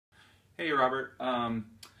Hey Robert,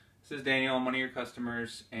 this is Daniel. I'm one of your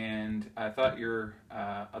customers, and I thought your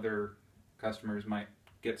other customers might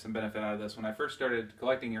get some benefit out of this. When I first started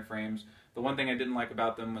collecting your frames, the one thing I didn't like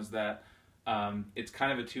about them was that it's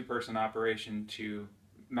kind of a two-person operation to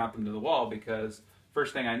mount them to the wall, because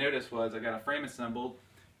first thing I noticed was I got a frame assembled,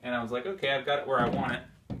 and I was like, okay, I've got it where I want it.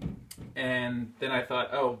 And then I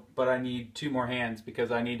thought, oh, but I need two more hands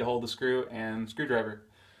because I need to hold the screw and screwdriver.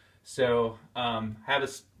 So have a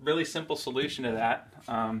really simple solution to that,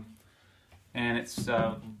 and it's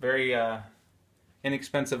a very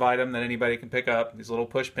inexpensive item that anybody can pick up. These little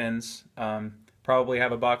push pins. Probably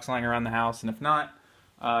have a box lying around the house, and if not,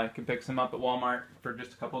 you can pick some up at Walmart for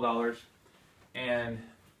just a couple dollars. And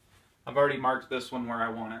I've already marked this one where I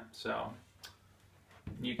want it, so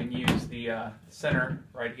you can use the center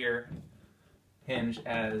right here hinge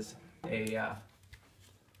as a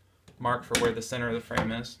mark for where the center of the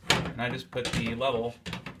frame is, and I just put the level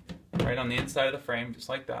right on the inside of the frame, just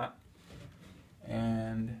like that,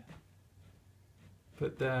 and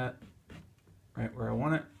put that right where I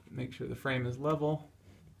want it. Make sure the frame is level,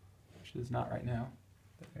 which is not right now.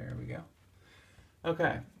 There we go.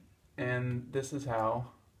 Okay, and this is how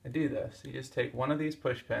I do this. You just take one of these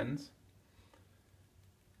push pins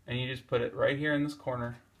and you just put it right here in this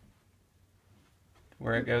corner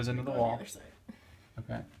where it goes into the wall.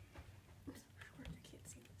 Okay.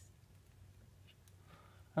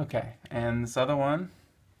 Okay, and this other one,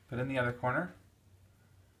 put in the other corner,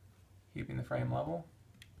 keeping the frame level.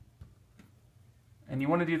 And you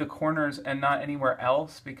want to do the corners and not anywhere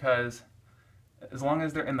else, because as long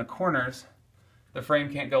as they're in the corners, the frame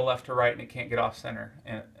can't go left to right and it can't get off center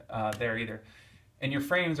there either. And your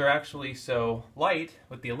frames are actually so light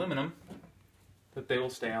with the aluminum that they will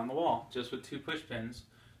stay on the wall, just with two push pins.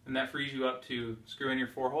 And that frees you up to screw in your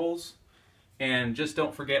 4 holes. And just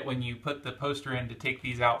don't forget when you put the poster in to take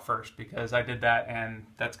these out first, because I did that and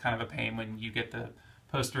that's kind of a pain when you get the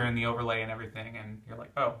poster and the overlay and everything and you're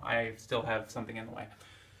like, oh, I still have something in the way.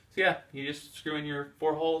 So yeah, you just screw in your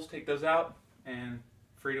 4 holes, take those out, and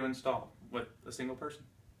free to install with a single person.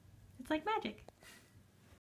 It's like magic.